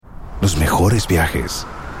Los mejores viajes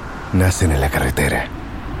nacen en la carretera,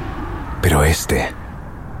 pero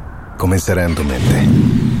comenzará en tu mente.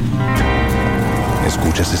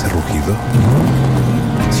 ¿Escuchas ese rugido?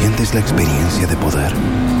 ¿Sientes la experiencia de poder?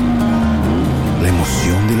 ¿La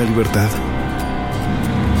emoción de la libertad?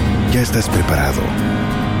 Ya estás preparado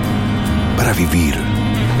para vivir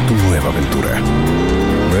tu nueva aventura.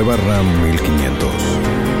 Nueva Ram 1500.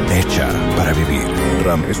 Hecha para vivir.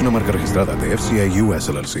 Ram es una marca registrada de FCI US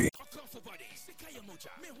LLC.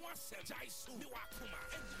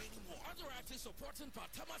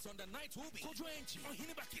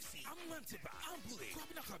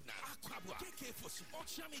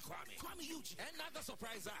 And other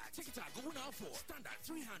surprise tickets are going out for standard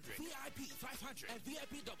 300, VIP 500, and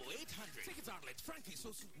VIP double 800. Ticket outlet Frankie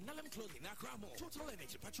Sosu, Nalam Clothing, Accra Mall, Total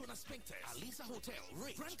Energy, Patronas Sphincters, Alisa Hotel,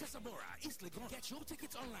 Ray, Grand Casamora, East Legon. Get your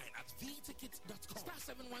tickets online at vtickets.com. Star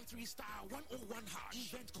 713 star 101 hash.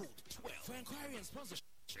 Event code 12. For inquiry and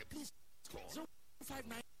sponsorship, please call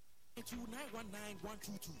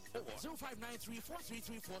 0592919122 or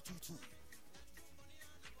 0593433422.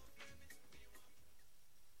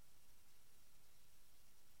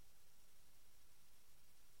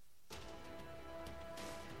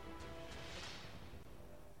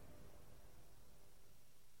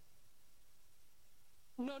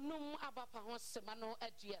 No num abapa ho semano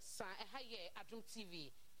aduasa ehaye Adom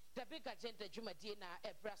TV the big agenda dwumadie na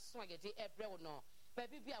ebra so yede ebre wo no ba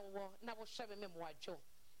bibia wo na wo hwe me moadwo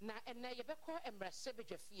na enne yebekọ emrase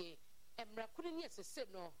bedwafie emra kunu ni esese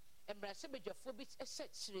no emrase bedwafo bi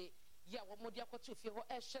ehye ya wo modi akoto fie ho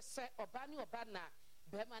ehye se oba ne oba na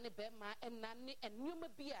bema ne bema enna ne enwuma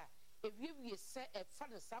bi a ewiewie se efa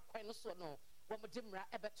ne sa kwan no so no wo modi mra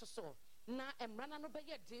ebeto so na emra na no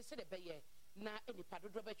beye din se de beye na enipa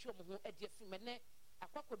dodo ba twa mo ho ade afimene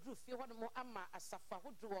akwakoduru fie ho no mo ama asafa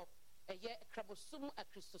hodo eye krabosum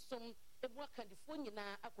akristosum emu akandifo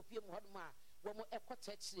nyina akopie mu ho no a wo mo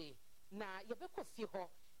ekota kire na yebekọ fie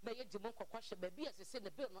ho na ye dimo kokwa hye ba bi asese ne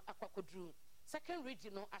bill no akwakoduru second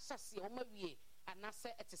reading no asase o mawie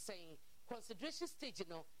anase etesen consideration stage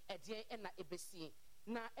no ede na ebesi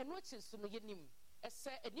na eno chinsu no yenim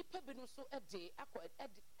ese enipa bi no so ede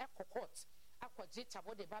akokot akwaje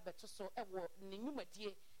tabo de ba beto so ewo ne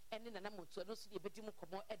nwumadie ene nana monto no so de bedi mu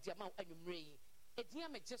komo ede ama anwumre yi edi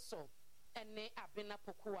amegye so ene abena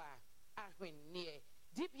pokoa ahwennie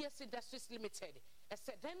DBS Industries Limited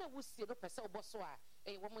ese dan na wusie no pese oboso a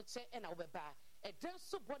wo mo che na obeba edan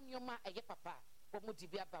so bonioma eye papa wo mo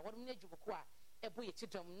dibia ba wo mo na dwuko a ebo ye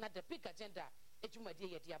chidom na the big agenda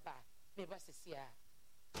edwumadie ye dia ba me ba sesia.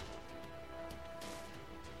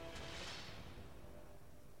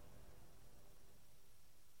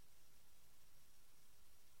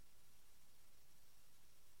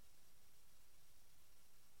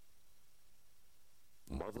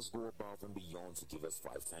 Mothers go above and beyond to give us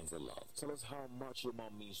 5 times the love. Tell us how much your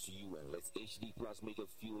mom means to you, and let's HD Plus make it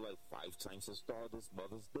feel like 5 times the star this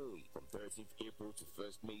Mother's Day. From 13th April to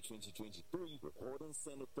 1st May 2023, record and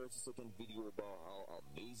send a 30-second video about how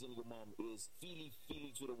amazing your mom is. Feel it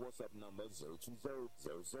to the WhatsApp number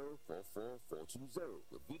 020-0044-420.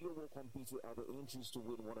 The video will compete with other entries to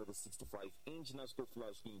win one of the 65-inch Nasco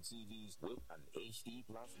flat screen TVs with an HD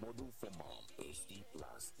Plus module for mom. HD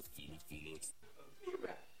Plus, the feel it.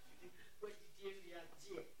 What did you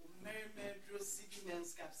do? Mary CB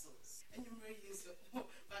Men's capsules. And you may use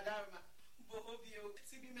Madame Bohobio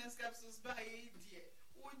CB Men's capsules by dear.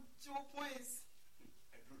 2 points.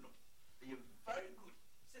 I don't know. You're very good.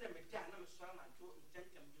 Say them again, I'm strong and to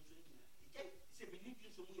them. Again, say, believe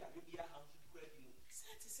you so we are maybe a house to grab you.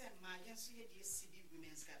 Sad to say, my yes, you had CB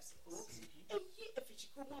Women's capsules. And here, if it's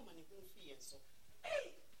a woman, it won't be so.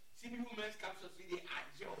 Hey! CB Women's capsules for the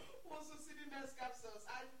Ajo. Also, CB Men's capsules,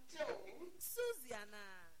 Ajo.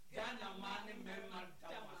 Susiana. Ghana man and Merman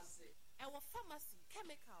Damase. Our pharmacy,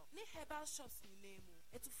 chemical, ni herbal shops in Nemo.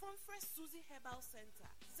 Et to form fresh Susie Herbal Center.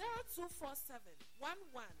 0247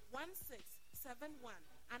 111671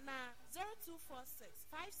 and 0246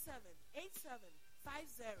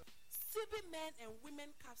 578750. CB Men and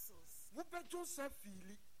Women capsules.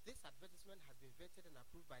 This advertisement has been vetted and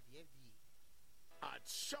approved by the FDA. At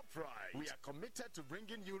ShopRite, we are committed to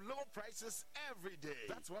bringing you low prices every day.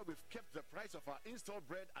 That's why we've kept the price of our installed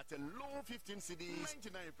bread at a low 15 cedis,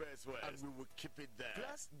 99 pence worth, and we will keep it there.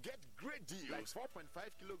 Plus, get great deals like 4.5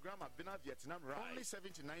 kilogram Abina Vietnam rice, only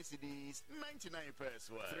 79 cedis, 99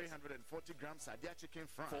 pence worth. 340 grams Sadia chicken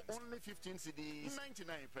France for only 15 cedis,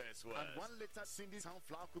 99 pence worth. And 1 liter Cindy's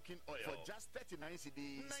sunflower cooking oil for just 39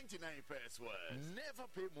 cedis, 99 pence worth. Never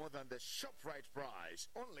pay more than the ShopRite price,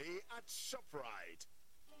 only at ShopRite.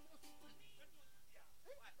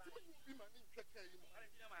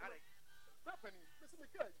 happening? Mr.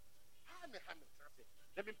 McKay.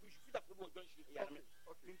 Let me push you. Don't you? Yeah, Okay.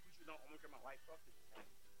 Let me push you now. I'm going to my wife. Okay.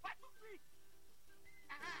 What to me?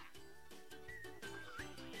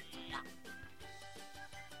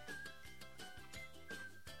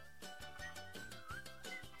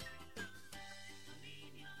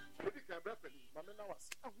 Pretty can happen. Mamma was.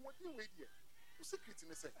 And what do you wait here? The secret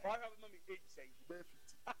in the second. Why have mommy age say? Bear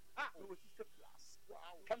 50. No, it's just a plus.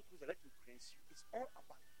 Wow. Come to the electric cleanse you. It's all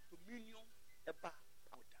about dominion about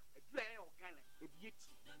powder. A dry organic, a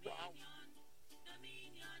beauty. Wow.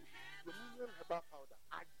 Dominion herbal powder.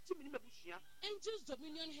 I Jimmy Mabushia. Angels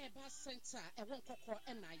Dominion Herbal Center, a one cocoa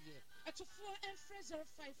and a year. At 4 and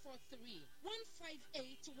 0543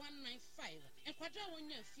 158 195. And Quadra 1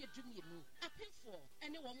 year, fear Jimmy. A pay for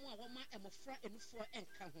anyone more, woman, and Mofra and 4 and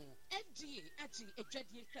Caho. FDA, Ati, a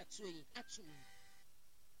Jadian Catway, Atu.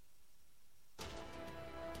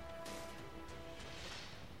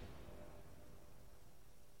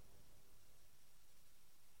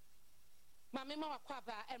 Mamma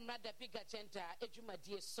Wakwaba and Rada Big Agenda,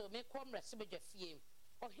 Ejumadi, so make one recipe fee.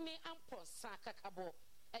 Or Hine Ampon Saka Cabo,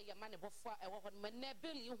 a Yamani Boffa, a woman,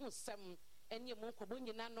 Manabili, who some, and your Monko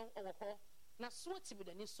Bunyanano or Ho, Naswati with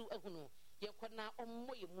a Nisu Ehuno, Yakona or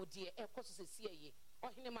Moy Moody, a Cosis Sea, or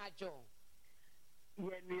Hine Majo.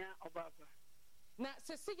 Yenia Obaba. Now,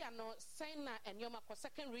 Cecilia no, Sina and Yoma for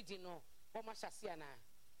second reading, or Mashasiana.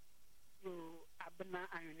 You Abna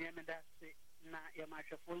and Yamada. Na ya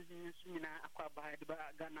mashafoli nsumina akwa bahadi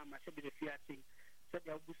ba Ghana mashabi de fiating said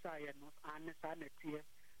ya busa ya no anesa na tie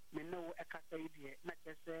me no ekasa idie na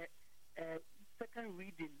chese second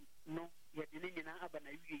reading no ya de nyina aba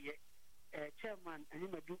na wiye chairman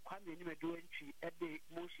animadu kwame animadu entry ede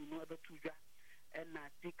motion no ebe tuja na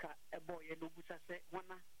speaker ebo ye no busa se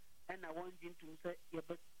wana na won jintu se ye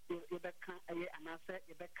be kan aye anase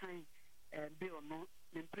ye be kan bill no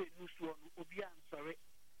mpre nusu no obi ansore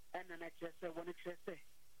and then I just said, one excess,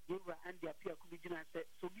 you were and the appear could be dinner said,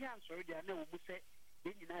 so be answered, I know we say,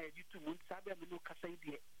 then you know, you 2 months, I no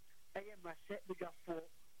Cassadia. I am a set bigger for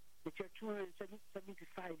the church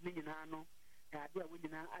 275 million anno, I dare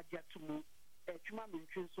winning I just to move a chumam in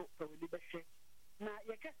so for a little share. Now,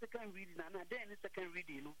 you guess second reading, and then second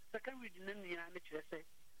reading, second reading in the nature say,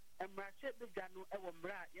 and my set began no ever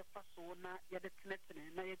bra, your first one, your destination,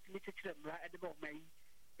 and I had literature at the ball may.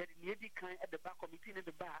 The kind at the back of meeting in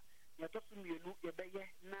the bar, you're talking you know, your baby,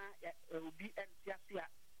 na be and Siasia,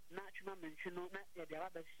 Nachuma mention, not the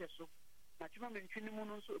other so. Nachuma mention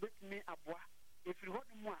so with me a bois. If you want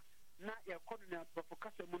more, not your coordinate for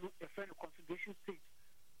Casamono, a friend of consideration stage.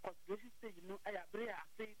 Consideration stage, no, I agree. I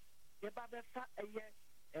say, the Baba fat a year,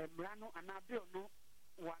 Mrano, and I don't know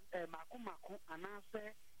one Makumaku, and I say,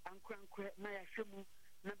 Uncle Naya Shamu,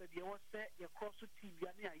 number the old set, your cross to TV,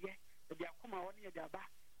 yeah, the Yakuma on your daba.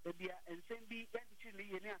 And send be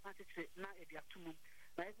actually in a fantasy now at the afternoon.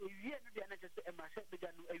 Like a year, the NHS and myself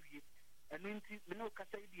began to every and no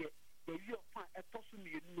Cassadia, the year of fine a possum,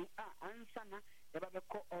 you know, Ansana, the Baba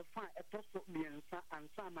call or fine a possum, and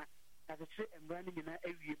Sama as a tree and running in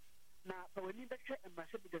every. Now, but when you check and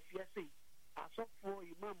myself with the fiancé, I saw for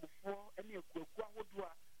your mamma for any of Quawa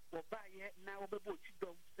or buy it now, the boat you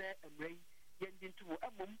don't say and rain, yen into a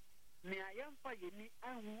mum. May I am for any,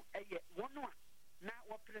 and one. Now,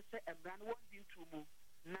 what pressure and brand one into move.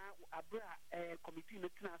 Now, a bra committee in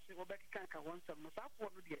the class, Rebecca once a month for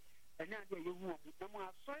the year, and now you won't. No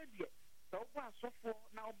more soil yet. So, so for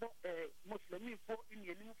now, Muslim for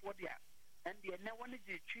Indian for the and the now one is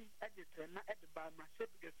the chief editor, not at the bar, my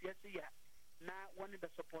second year. Now, one of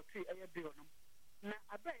the supporters, I have been. Now,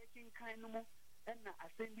 a breaking kind of more, and I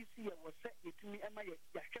think this year was set it to me and my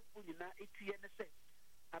Yashapun in 80 and a set.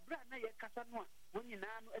 A brand na Casanwa, when you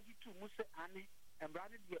now edit to Musa Annie. And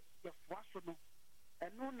branded your Fwasono.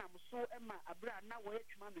 And no, I'm so Emma, a brand now wait,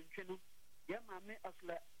 man, and Chenu. Yeah, mammy, as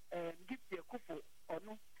give the kufu or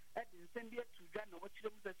no. I didn't send you to Ghana, what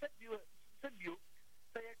you said you.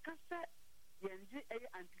 Say a cassa, Yanji,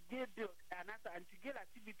 anti-gay bill, and other anti-gay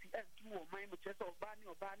activity, and two more, my much or Barney,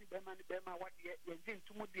 Bema, what Yanjin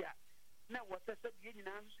to Mudia. Now, what I said, you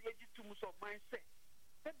know, age to Mus of mine say.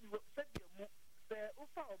 Said you, say,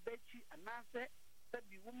 Ufa or Betty, and I said,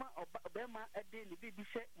 the woman of Bema a day in the baby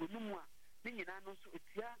set with no more, meaning I know so it's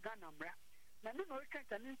Ghana. Now, no, I can't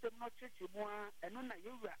not church more, and on a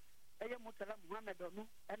Yura, I am Mutala Muhammad Onu,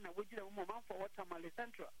 and I would do a woman for what I'm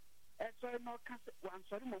central. As I know, one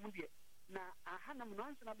sorry moment yet. Now, I had no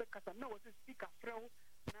nonsense because I know what to speak of Fro.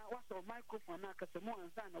 Now, what's our microphone, Nakasamo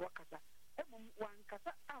and Zana Wakasa? One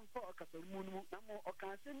Casa and for a Casamunu, no more or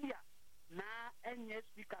Cancelia. Now, and yes,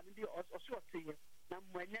 we can be also short to you. Now,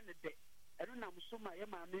 when day. I don't know so my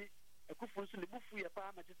mammy ekufo nso ne bufu yɛ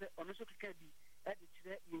paa ma kyerɛ ɔno nso keka bi ɛde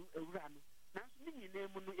kyerɛ ewura no nanso ne nyinaa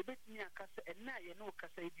mu no ebetumi aka sɛ ɛnna yɛ ne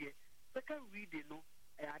okasa yi second reading no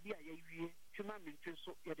ade a yɛwie twema mentwe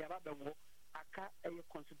so yɛde aba bɛwɔ aka ɛyɛ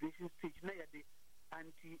consideration stage na yɛde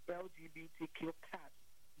anti-LGBTQ+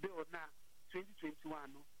 bill na 2021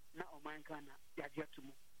 no na ɔman Ghana yɛagye ato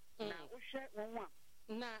mu na wohwɛ wɔn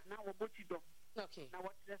a na wɔbɔ dɔm na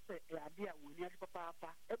wɔkyerɛ sɛ ade a wɔni ade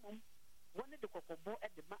papaapa mmom wɔne de kɔkɔbɔ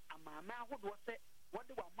de ma amaama ahodoɔ sɛ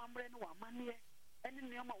wɔde wɔ amammerɛ ne wɔ amanneɛ ne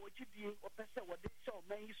nneɛma a wɔgyidie wɔpɛ sɛ wɔde hyɛ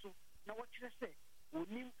ɔman yi so na wɔkyerɛ sɛ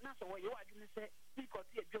wɔnim na sɛ wɔyɛ w'adwene sɛ speaker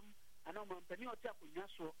ɔte adwam anaa ɔmampanin ɔte akonnwa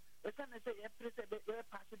soɔ ɛsiane sɛ yɛpere sɛ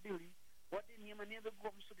yɛpaase bill yi wɔde nneɛma bɛgu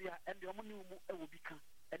wɔm so deɛ ɛnde ɔmo ne mu ɛwɔ bi ka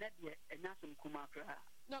ɛnɛ deɛ ɛnyɛ asɛm kumaa koraa.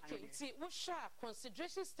 Okay, nti wohyɛ a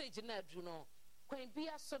consideration stage na aduru no kwan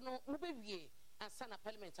bia so no mobɛwie ansa na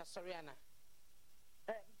parliament asɔre ana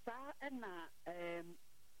saa ɛna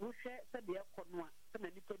wohwɛ sɛdeɛ ɛkɔ no a sɛna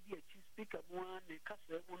nnipa di akyi speaker mu a ne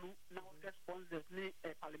kasa mu no na wɔhwɛ sponsors ne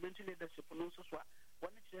parliamentary leadership no nso so a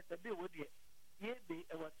wɔne kyerɛ sɛ bɛɛ wɔ deɛ yɛbe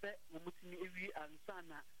ɛwɔ sɛ wɔmutumi awie ansa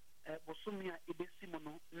na bosome a ɛbɛsi mu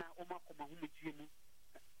no na wɔn akɔma homegyie mu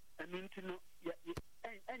ɛno nti no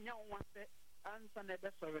ɛnyɛ wo wa sɛ ansa na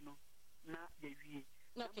ɛbɛsɔre no na yɛwie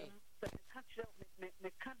sɛ meka kyerɛ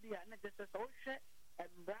meka deɛ a na gye sɛ sɛ wohwɛ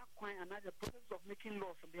mbra kwan anaasɛ process of making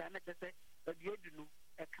laws deɛ a na gye sɛ aduadu no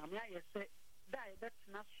ɛkame ayɛ sɛ da a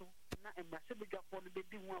yɛbɛtena so na mmarahyɛbadwafoɔ no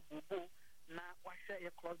bɛdi ho abooboo na wahwɛ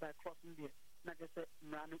yɛ cross by cross no deɛ na gye sɛ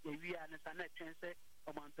mmara no yɛwie a ne sa na ɛtwɛn sɛ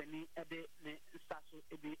ɔmampanin de ne nsa so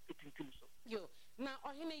ebi etintim so. Yo, na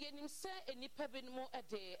ɔhene yɛnim sɛ nipa binom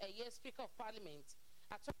de ɛyɛ speaker of parliament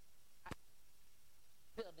ato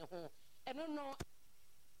bill ne ho ɛno no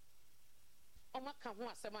ɔmaka ho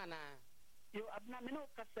asɛm anaa. Yo, abena me ne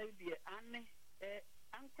ɔkasa yi deɛ ane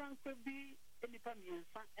ankrankra bi nipa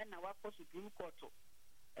mmiɛnsa ɛna wakɔ supreme court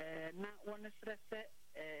na wɔn srɛ sɛ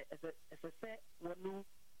ɛsɛ sɛ wɔn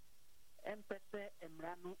mpɛ sɛ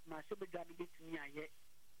mmara no mmarahyɛbadwa no bɛtumi ayɛ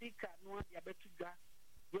speaker no ade abɛto dwa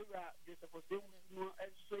yɛwura joseph osewu no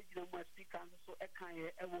nso gyina mu a speaker nso so ɛka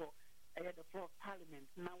yɛ ɛwɔ ɛyɛ the floor of parliament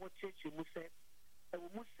na wɔkyerɛkyerɛ mu sɛ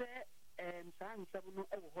ɛwɔ mu sɛ saa nsɛm no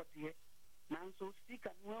ɛwɔ hɔ deɛ nanso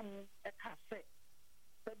speaker no amu ɛka sɛ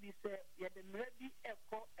sɛbi sɛ yɛde mmara bi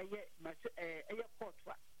ɛkɔ ɛyɛ court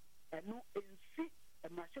a ɛno ɛnsi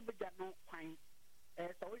mmarahyɛbadwa no kwan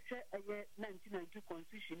sɛ wohwɛ ɛyɛ 1992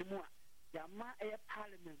 constitution mu a yàmá ɛyɛ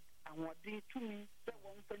parliament ahoɔden tumi sɛ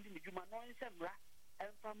wɔn mfa ndi ne dwuma na ɔnhyɛ mmara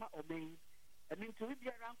ɛmfa ma ɔman yi ɛno nti obi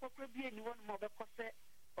biara nkɔkora bi ani hɔ nom a ɔbɛkɔ sɛ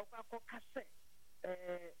ɔkɔ akɔka sɛ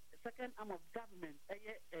second arm of government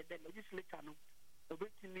ɛyɛ the legislature no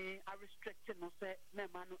obetumi arestrict no sɛ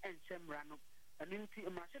mɛma no ɛnhyɛ mmara no ɛno nti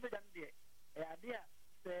mmarahyɛbadwa no deɛ ɛyɛ ade a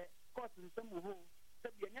sɛ court nsɛm wɔ hɔ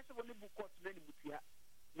sɛbi ɛnyɛ sɛ wɔne bu court no animtia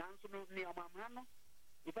nanso no nea ɔmammara no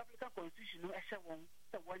republican constitution no ɛhyɛ wɔn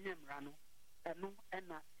sɛ wɔnyɛ mmara no ɛno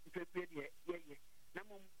ɛna mpɛpɛ deɛ yɛyɛ na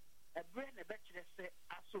mmom ɛberɛ na ɛbɛkyerɛ sɛ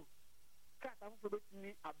aso krataa foforɔ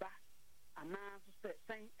bɛtumi aba anaa nso sɛ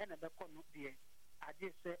sɛn ɛna ɛbɛkɔ no deɛ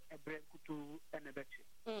agye sɛ ɛberɛ nkutoo ɛna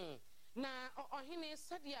ɛbɛkyerɛ na ɔhene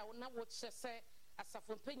sɛdeɛ a na wɔkyerɛ sɛ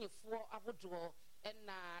asafo mpanyinfoɔ ahodoɔ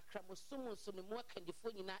ɛna kramosom nso ne mu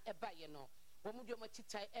akandifoɔ nyinaa ɛbaeɛ no wɔn de wɔn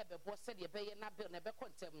akyitan ɛbɛbɔ sɛdeɛ ɛbɛyɛ n'abɛn na ɛbɛkɔ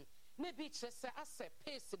ntɛm na ebi kyerɛ sɛ asɛ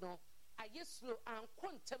pace no ayɛ slow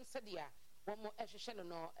ankɔ ntɛm sɛdeɛ a wɔn ɛhwehwɛ no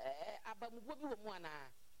no abamubuo bi wɔ mu anaa.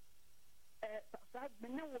 saa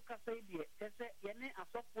mene wo kasa yi deɛ kyɛ sɛ yɛne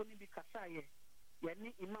asɔfoɔ no bi kasaeɛ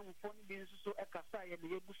yɛne imamfoɔ no bi nso so ɛkasaeɛ na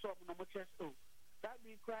yɛbu sɛ ɔmo na ɔmo kyerɛ sɛ o saa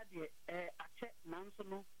bere koraa deɛ akyɛ nanso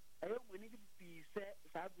no ɛyɛ ɔmo ani pii sɛ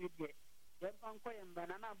saa bere deɛ yɛmfa nkɔ yɛn mba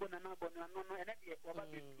nanabɔ no ano no ɛnɛ deɛ wɔba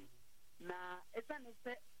bɛtu na ɛsiane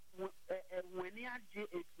sɛ wɔn ani agye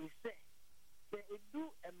efiri sɛ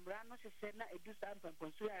edu mmara no hyehyɛ na edu saa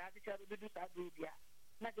mpɛmpɛnso a yɛakyekyɛ bɛdu saa bere deɛ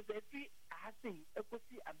na kyerɛ sɛ efi ahase yi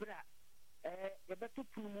ekosi abere a yɛbɛto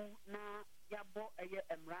pono mu na yɛabɔ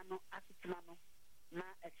ɛyɛ mmara no asetena no na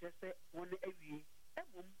ɛkyerɛ sɛ wɔn awie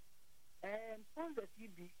mmom sponsors yi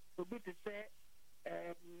bi obi te sɛ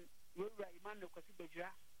yɛwura emmanuel kwasi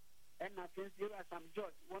bɛgyira ɛna afei nso yɛwura sam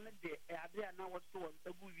george wɔn de abere a na wɔto wɔn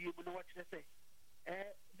nsa gu wie mu na wɔkyerɛ sɛ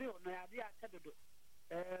bill no yɛ abere aka dodo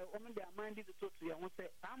wɔn de aman de toto yɛn ho sɛ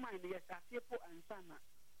saa aman no yɛ hyɛ aseɛ po ansa na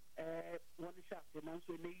wɔn hyɛ aseɛ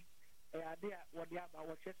nanso ɛnɛ yi ade a wɔde aba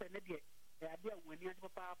wɔkyerɛ sɛ ne deɛ ade a wɔn ani agye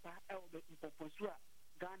papaapa ɛwɔ mpɔmpɔnso a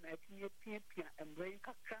ghana atumi apiapia mmerɛ yi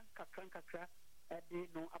nkakra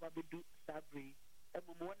ɛde no aba bɛdu saa bere yi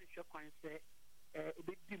mmom wɔn hwɛ kwan sɛ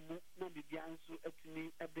ebɛdi mu na biribiara nso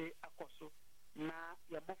atumi ɛde akɔ so na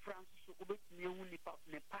yɛ mmɔfra nso so wobɛtumi ahu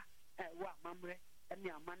nipa ɛwɔ amammerɛ ɛne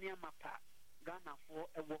amane amapa Ghanafoɔ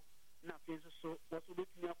ɛwɔ na afei nso so wɔso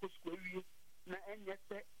bɛtumi akɔ sukuu awie na ɛnyɛ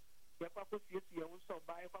sɛ yɛkɔ akɔsiesie yɛn nso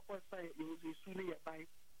ɔbaa yɛkɔ akɔsa yɛsu ne yɛban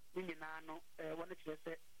ne nyinaa no wɔne kyerɛ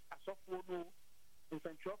sɛ asɔfoɔ no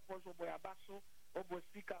nsɛntwerɛfoɔ nso wɔbɔ aba so wɔbɔ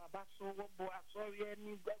sika aba so wɔbɔ asɔreɛ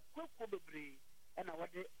ne kuakuo bebree ɛna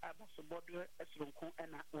wɔde abasobɔdeɛ soronko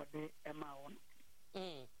ɛna wɔde ɛmaa wɔn.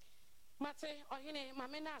 Mate ɔhene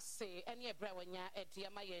mame no ase ɛne ɛberɛ a wɔnya ɛde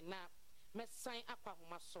ama yɛn na mɛsan akɔ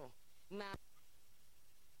ahoma so na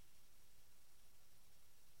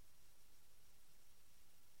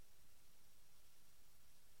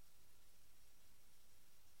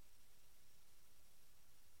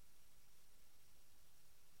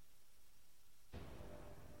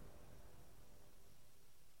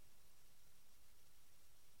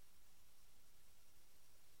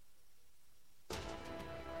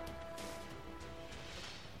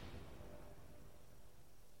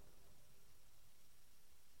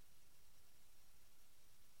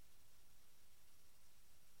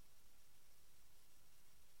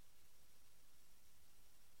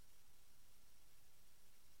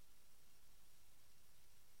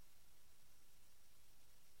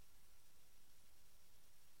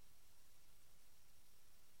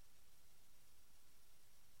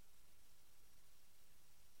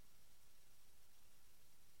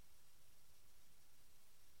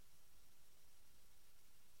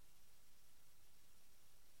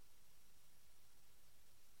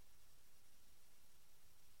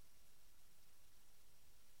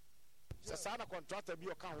Sana contractor bi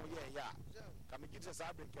oka ho ye ya ka me gite sa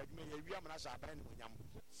abin ka dwuma ye wi amana sha ban ne onyam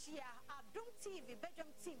Shia Adom TV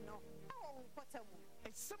Bedroom team no e wo potamu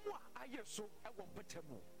esemu a aye so e wo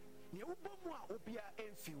potamu ne wo bomu a obia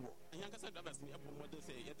emfi wo Yanka sa drivers ni ebo model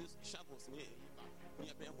say ye this shackles ni ni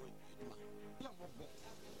e be ho dwuma ya mo bo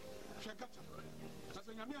shega cha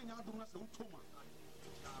sa nyame anya adom na se utoma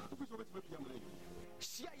ubi so betima bia mana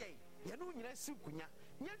Shia ye no nyina sinkunya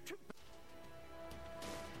nya twe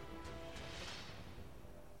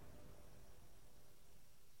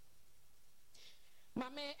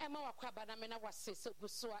Mame Emma Wakwaba na mena wase se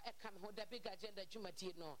guso a eka me ho da big agenda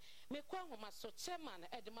dwumadie no me kwa homa so chairman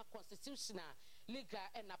edema constitutional legal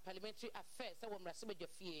and parliamentary affairs e wo mrase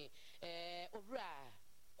badwafie owura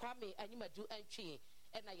Kwame Anyimadu antwi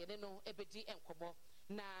e na yene no ebedi enkomo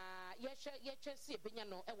na ye se ebenya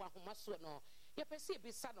no e wa homa so no ye pese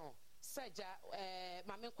ebisa no saja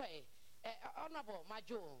mame kwae honorable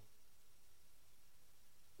majo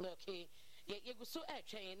okay ye guso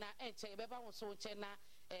etwen na enche beba won so nche na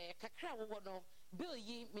kakra wo no bill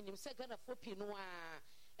yi minim se Ghana for pinu a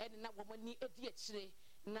ene na wo mani edi akire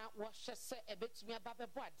na wo hye se ebetumi aba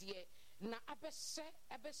bebo ade na abehye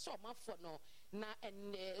omafo no na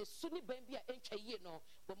suni ban bia entwa yie no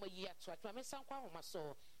wo mayi ato atwa me san kwa homa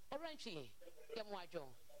so orantwi ye mo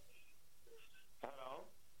adwo hello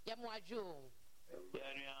ye mo adwo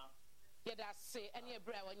yeah yeda se ene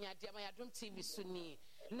ebra wanya de ma Adom TV suni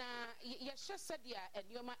na ye hye sadia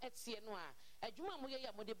enioma etie no a adwuma mo ye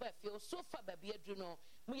ya mo de ba fie so fa ba bia du no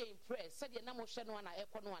mo ye impress sadia na mo hye no na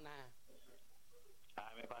ekọ no ana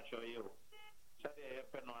me ba show you sadia ye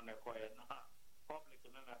pe no na ekọ ye na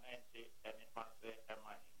public no na enti eni passe e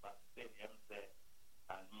ma ba stadium se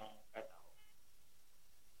and mo eta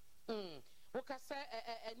wo ka se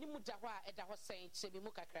eni mu da ho a eda ho sen chebe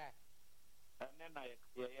mu kakra. And then I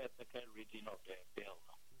second reading of the bill.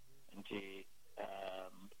 And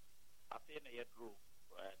after I drew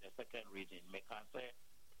the second reading, me can say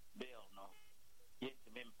bill no. Yet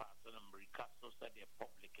the main person recast so said the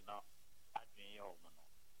public now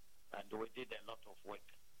and we did a lot of work.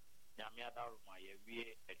 Yamia Daruma ye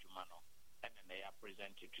ejumano and then they are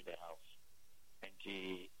presented to the house. And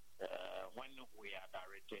when we are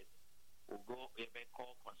directed, we'll go a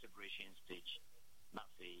call consideration stage.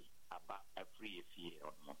 Nothing about a free fee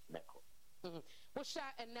on Monaco. Wosha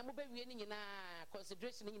and Namu be winning in a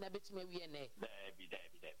consideration in a bit me we ne. There be.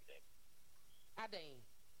 Adem.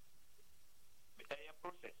 A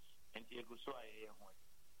process and you go so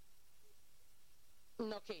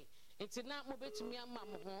okay. It's not mo bet me am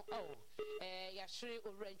ho ya hwere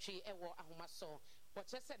orantwi e wo ahoma so. What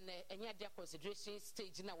just ne enya dia consideration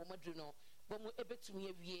stage na wo madru no. Wo mo ebetumi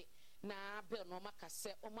awie na bill no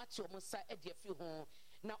makase o mate o musa e dia fi ho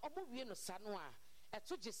na omo wie no sa no a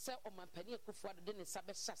eto je se o mampani akufuado de ne sa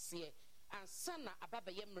be hyase ansa na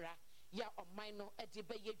ababa ye mra ya oman no e de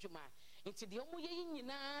be ye dwuma nti de omo ye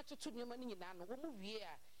nyina tutu nyoma ni nyina no wo mo wie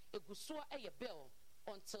a eguso e ye bill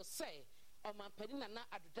until say o mampani na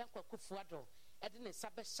adodan kwakufuado e de ne sa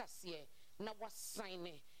be hyase na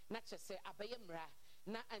wasign na chese abaye mra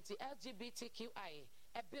na anti LGBTQI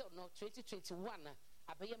e bill no 2021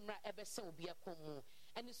 abɛyɛ mmra ɛbɛsɛ obi akɔn mu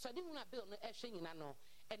ɛne sɔde hu na bill no ɛhwɛ nyina no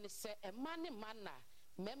ɛne sɛ ɛma ne ma na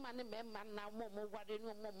mɛma ne mɛma na mo ware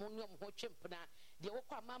no mo ne mo ho twempena deɛ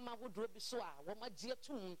wɔkɔ amama hodoro bi so a wɔn agye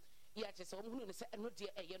tum yɛ akyɛ sɛ wɔn hunu ne sɛ ɛno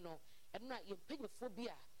deɛ ɛyɛ no ɛno na yɛmpanyinfoɔ bi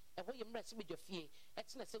a ɛwɔ yɛ mmra sɛ bɛdwa fie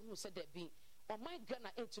ɛtena sɛ hunu sɛ dɛbi ɔman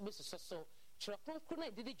ghana ɛntumi soso so kyerɛ kronkron na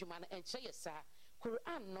ɛdidi dwuma no ɛnkyerɛ yɛ saa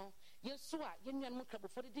Quran no yɛnso a yɛnnuanom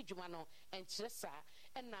nkrabofoɔ de di dwuma no ɛnkyerɛ saa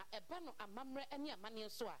ɛna ɛba no amammerɛ ne amanneɛ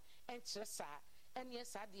nso a ɛnkyerɛ saa ɛneɛ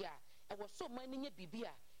saa deɛ a ɛwɔ so ɔman no nyɛ biribi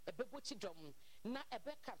a ɛbɛbɔ kyi dɔm na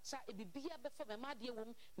ɛbɛkapta ebibia bɛfa mɛma adeɛ wɔ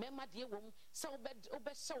mu mɛma adeɛ wɔ mu sɛ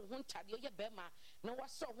wobɛhyɛ wo ho ntadeɛ yɛ bɛrima na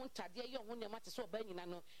wahyɛ wo ho ntadeɛ yɛ wo ho nneɛma te sɛ ɔbaa nyina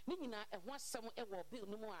no ne nyinaa ɛho asɛm ɛwɔ bill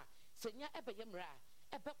no mu a sɛ nya ɛbɛyɛ mmara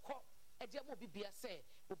a ɛbɛkɔ ɛde ama obi bia sɛ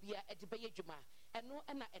obia ɛde bɛyɛ adwuma ɛno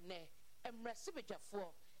ɛna ɛnɛ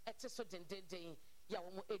mmerɛsebadwafoɔ ɛte so dendenden yɛ a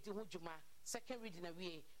wɔn edi ho dwuma second reading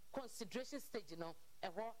awie consideration stage no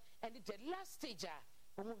ɛhɔ ɛne the last stage a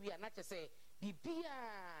wɔn wie a n'akyɛ sɛ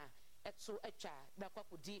biribiara ɛto atwa na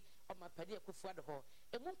akɔkɔdi ɔmampani akufo ado hɔ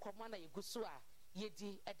emu nkɔmɔ na yɛgu so a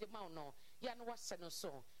yɛdi ɛde ma no yɛ no wahyɛ no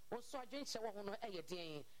so wɔn nso adwenkyɛ wɔ ho no ɛyɛ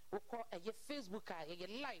den wokɔ ɛyɛ Facebook a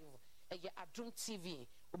yɛyɛ live ɛyɛ Adom TV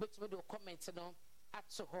wobɛtumi de comment no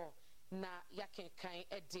ato hɔ na yɛakenkan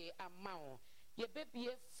ɛde ama wo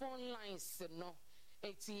yɛbɛbie phone lines no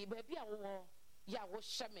eti baabi a wɔwɔ yɛ a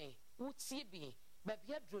wɔhyɛ me wotie bi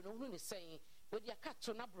baabi aduro no hunu ne sɛn wɔde aka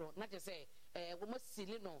to n'aboro na kyerɛ sɛ wɔn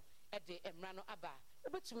asili no ɛde mmara no aba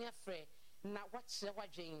wobɛtumi afrɛ na wakyerɛ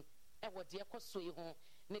wadwen ɛwɔ deɛ ɛkɔ so yi ho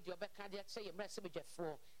ne deɛ ɔbɛka de akyerɛ yɛ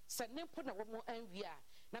mmerɛsɛbadwafoɔ sɛ ne mpo na wɔn anwie a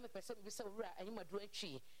na mepɛ sɛ mebisa owura anyimaduro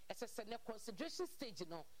atwi ɛsɛ sɛ ne consideration stage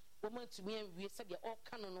no wɔn antumi anwie sɛdeɛ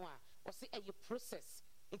ɔka no a wɔsi ɛyɛ process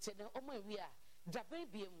nti ne wɔn anwie a daban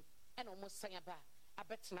biem ɛna wɔn san aba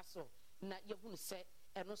abɛtena so na yɛhunu sɛ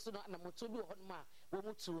ɛno nso no anamoto bi wɔ hɔnom a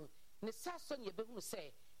wɔn tu ne saa so ne yɛbɛhunu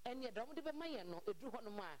sɛ ɛne ɛda wɔn de bɛma yɛn no eduru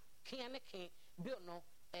hɔnom a kea ne ke bill no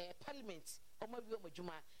parliament wɔn awie wɔn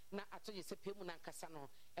adwuma na ato yɛ sɛ pɛ mu nankasa no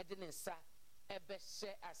ɛde ne nsa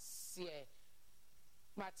ɛbɛhyɛ aseɛ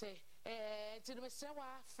mate nti no mesrɛ wɔ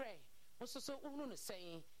afrɛ nso so wohunu no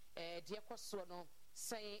sɛn deɛ kɔ soɔ no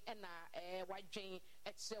sɛn ɛna wadwen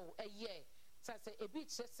ɛkyerɛ wo ɛyɛ sɛ ebi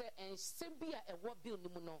kyerɛ sɛ nsɛm bi a ɛwɔ bill no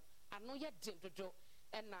mu no ano yɛ den dodo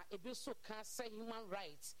ɛna ebi nso ka sɛ human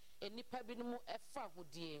rights nipa bi no mu ɛfa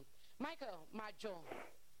ahodie Michael Majo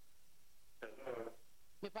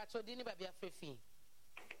mepatro di ne baabi afefi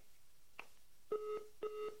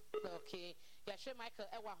okay yɛhwɛ Michael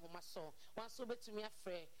ɛwɔ ahoma so wɔn nso bɛtumi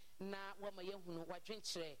afrɛ na wɔma yɛhunu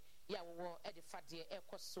wadwenkyerɛ yɛ a wɔwɔ ɛde fadeɛ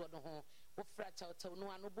ɛkɔ soɔ no ho wofra tawtaw no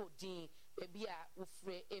ano bɔ din baabi a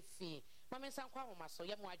wofrɛ efi mame nsa nkɔ ahoma so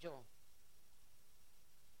yɛmo adwo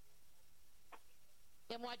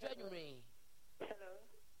anwumere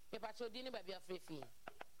mepatro di ne baabi afefi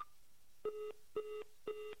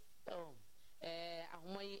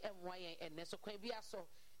ahoma yi ɛmmoa yɛn ɛnɛ so kwan bi asɔ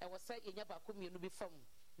ɛwɔ sɛ yɛnya baako mmienu bi fam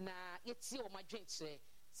na yɛtie wɔn adwenkyerɛ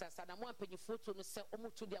sasa na mo ampanyinfoɔ to no sɛ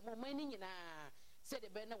wɔn to deɛ mo ɔman no nyinaa sɛ de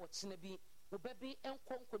bɛn na wɔkyena bi wɔba bi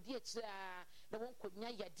nkɔ nkɔdi akyire a na wɔn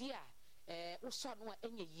nkɔnya yadeɛ a wosɔ ano a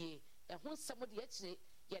ɛnyɛ yie ɛho nsɛm de akyire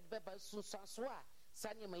yɛde bɛba sunsuanso a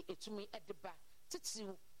saa nneɛma yi etumi ɛde ba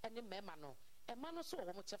titiriw ɛne mmarima no ɛma no nso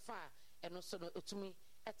wɔ wɔn kyɛfa a ɛno nso no etumi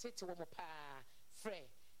ɛtete wɔn paa frɛ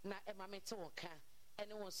na ɛma me te wɔn ka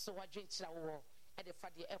ɛne wɔn nso wadwenkyerɛ wɔwɔ ɛde fa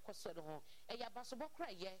deɛ ɛkɔ so no ho ɛyɛ abasobɔ kora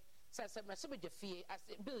yɛ sɛ mmara sɛ bɛgya fie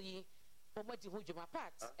ase bill yi wɔn adi ho dwuma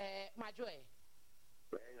part madwo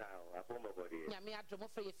nyame adom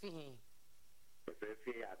mofrɛ yɛ fi he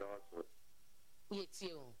fie adɔɔso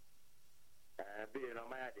yɛtie o bill no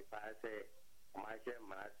ɔmayɛ ade paa sɛ ɔmahyɛ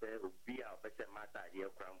mmara sɛ obi a ɔbɛhyɛ mma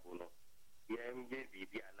ataadeɛ kora mpo no yɛnyɛ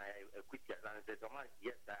biribi a na akutia sane sɛ sɛ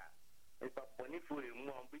ɔmayɛ saa nipa bɔnefoɔ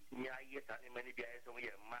emu a ɔbɛtumi ayɛ saa nneɛma no bi ayɛ sɛ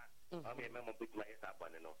ɔyɛ mma ɔmo yɛ mɛma ɔbɛtumi ayɛ saa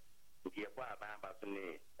bɔne no nti yɛbɔ aban aba so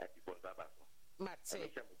ne adibɔ nso aba so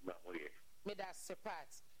mate meda ase part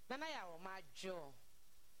nana yɛ a wɔma adwo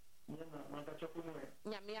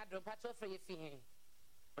nyame adom patro frɛ yɛ fi he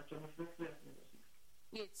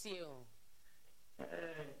yɛtie o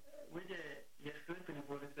wejɛ yɛsɛ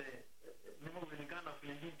mpanyinfoɔ no sɛ nema wɔ Ghana fo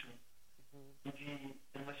yɛyi ntom nti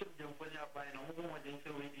mmarahyɛ bgyamfoɔ ne abae na ɔmo mmɔden sɛ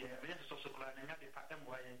wei deɛ ɛyɛ sosɔ so koraa na ɛnya de pa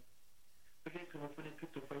mmoa yɛn wɛsɛ nkramofo ne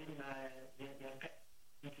kristofo yi nyinaa yɛmpɛ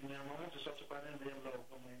nti nneɛma ɔmo sosɔ so koraa ne mbɛyɛ mmra wɔ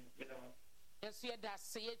fam yɛda mo nso yɛda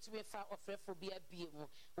ase yɛtumi fa ɔfrɛfo bi abie mu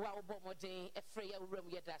wo a wobɔ mmɔden ɛfrɛ yɛ wowura mu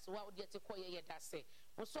yɛda ase wo a wode ɛte kɔ yɛda ase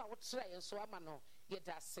wo nso a wotra yɛn nso ama no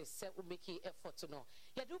yɛda ase sɛ womeki effort no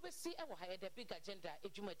yɛde wobɛsi ɛwɔ ha yɛda big agenda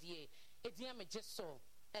adwumadie ɛdin amegye so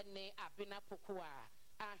ɛne abena poko a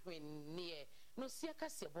ahwenneɛ no siaka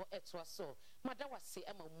sebo etwa so mada wase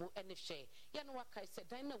ema mu ene hwe ya no wakai se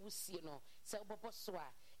dan na wusie no se obobo so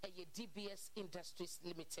a eye DBS Industries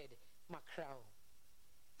Limited Macrao.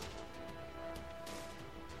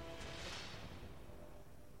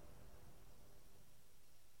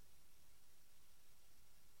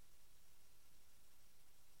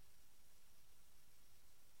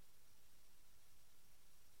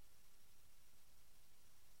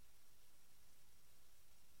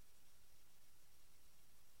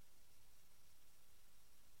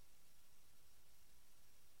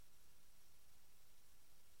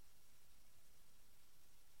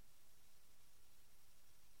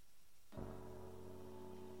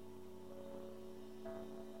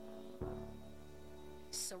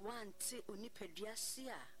 Wante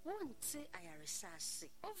unipeduasia wonte ayaresase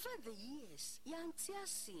over the years yanti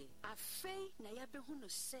ase afei na yabehuno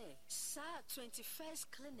se sa 21st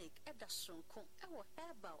clinic edasonko ewo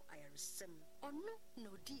herbal ayaresem ono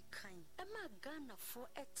no di kan ema Ghana for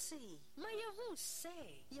ete mayehu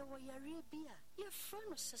se yewo yare bia ye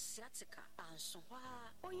frano sciatica anso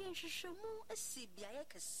hwa oyenhwehwemu asibia ye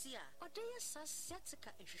kase a ode ye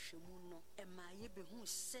sciatica ehwehwemu no ema yebehu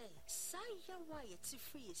se sa yawa yeti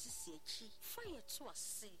free yesiechi fire to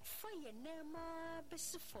ase fire nema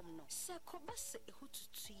besifom no se kobase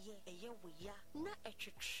ehututuye eyewoya na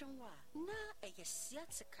etwetwenwa na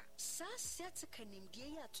eyesiatica sa sciatica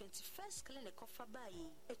nimdie ya 21st clinic of abayi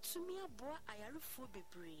etumi aboa ayarefo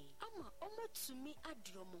bebre ama omotumi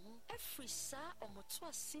adiomo ho efri sa omoto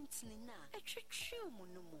asintini na etwetwemu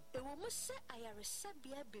no mu ewo mu se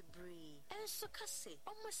ayaresabia bebre enso kase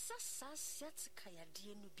omosa sa sciatica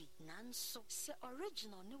yade no bi nanso se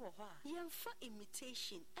original ni wo ho a yemfa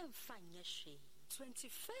imitation emfa nyehwe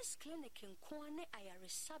 21st clinic in Kwane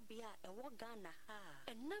ayaresabia ewo Ghana ha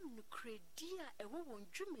enam no kredia ewo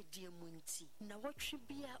wondwumedie munti na wotwe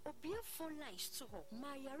bia obia phone lines to ho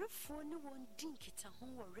ma yarefo ne won dinkita ho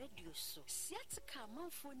wo radio so siatika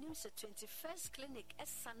manfo nim se 21st clinic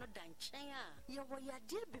esa no danchen a ye wo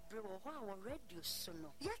yade bebre wo ho a wo radio so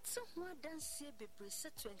no yete ho adanse bebre se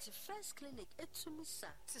 21st clinic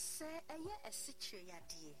etumisa te se eye esichire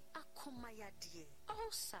yade akoma yade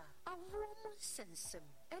also awomo sensem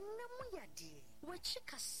enemu yade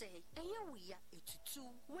wachika se eyawiya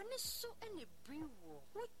etutu wani so ene briwo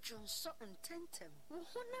wujunso ntentem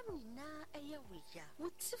wohonam nyina eyawiya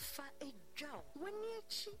wutifa edwaw wani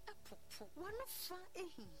echi apopo wanofa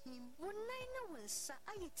ehihim wonai na wensa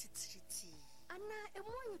ayetitiriti ana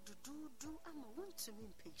emoye dududu ama wontumi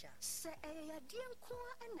mpeja se eyade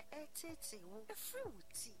nkoa ena etete wo efri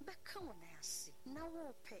wuti beka wona ase na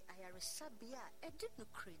wo pe ayaresabia ede no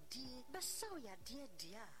kredi besa oyade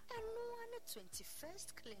dia eno ane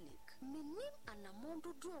 21st clinic minim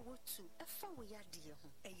anamondo do wotu efa wo yade ho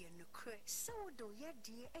eye no kre se wo do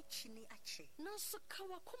yade achini ache no so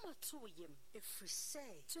kawa komato yem efri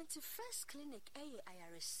se 21st clinic eye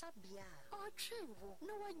ayaresabia o twenwo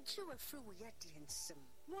na wagye wafri wo yade ensem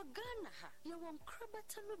wo Ghana ha ye won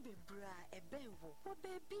krabata no bebra ebenwo wo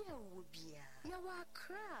baby a wo bia ye wa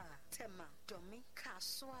Accra Tema Domi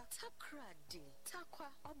Kaswa Takrade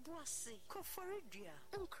Takwa Obuase Koforidua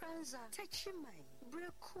Nkranza Techimai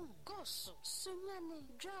Brekum Goso Sunyane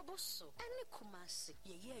Dwaboso ene Kumasi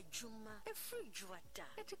ye adwuma efri dwada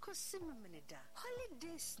etiko simmeneda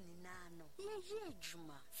holidays ni nano ye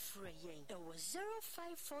adwuma freyen ewo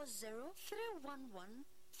 0540 311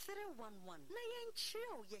 311 na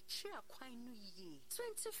yenchio ye chia kwanu yi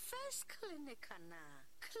 21st clinic ana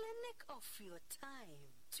clinic of your time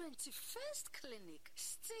 21st clinic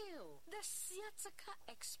still the sciatica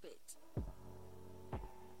expert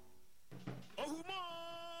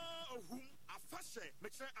ohum afashe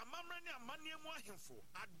meche amamre ni amanie mu ahemfo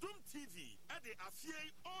Adom TV ade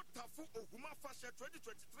afie otafo ohum afashe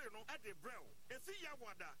 2023 no ade brew efi ya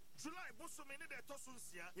wada July bosome ne de toso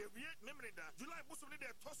nsia yewie memreda July bosome ne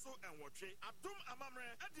de toso enwotwe Adom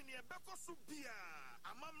amamre ade ne ebekoso bia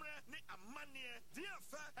amamre ne amanie de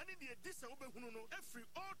afa ane de edisa obehunu no efri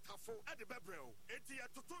otafo ade bebrew eti ya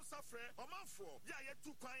tutun safre omanfo ya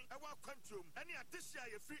yetu kwan ewa kwantum ane adehia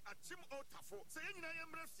yefri achim otafo se yenyina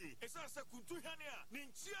yemrasi esa se kuntu hane a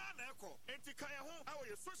ninchia na eko enti kan ho awo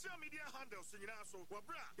ye social media handles nyina so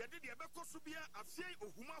wabra yede de ebekoso bia afie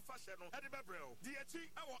ohuma fashion no ade bebrew de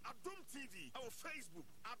echi awo Adom TV awo Facebook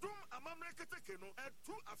Adom amamre keteke no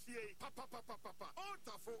etu afie papa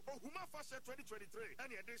otafo ohuma fashion 2023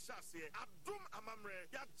 ane ede shase Adom amamre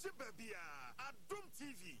ya jibabia Adom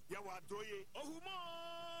TV ya wadoye ohum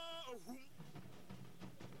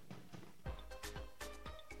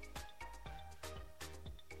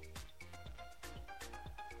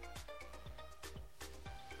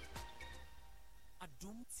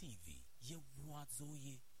Adom TV, ye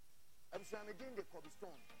ne din de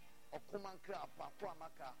cobblestone ɔkomankra baako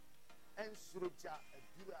amaka ɛnsurogya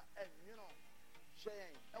adura ɛnwono hyɛ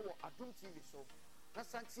yɛn ɛwɔ Adom TV so na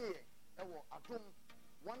santie yɛn ɛwɔ Adom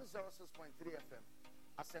 106.3 FM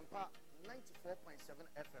Asempa 94.7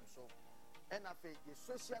 FM so ɛna afei yɛ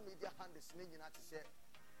social media handles ne nyinaa te sɛ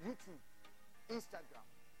YouTube, Instagram,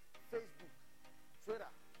 Facebook, Twitter,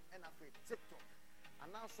 and afei TikTok.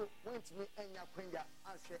 And also, wentumi enya kwenya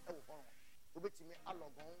anhwɛ ɛwɔ hɔ no. Wobɛtumi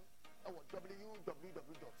alɔgon ɛwɔ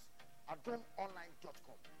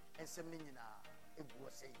www.adomonline.com. Nsɛm ne nyinaa ebu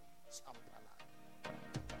ɔsɛ champana.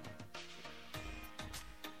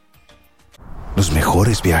 Los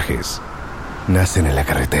mejores viajes nacen en la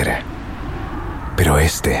carretera, pero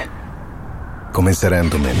este comenzará en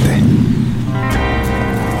tu mente.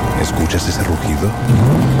 ¿Escuchas ese rugido?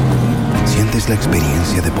 ¿Sientes la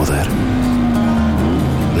experiencia de poder?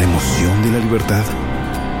 ¿La emoción de la libertad?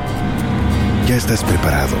 Ya estás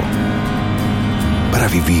preparado para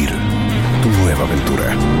vivir tu nueva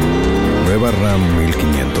aventura. Nueva RAM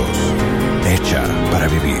 1500. Hecha para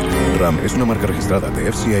vivir. RAM es una marca registrada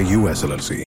de FCI US LLC.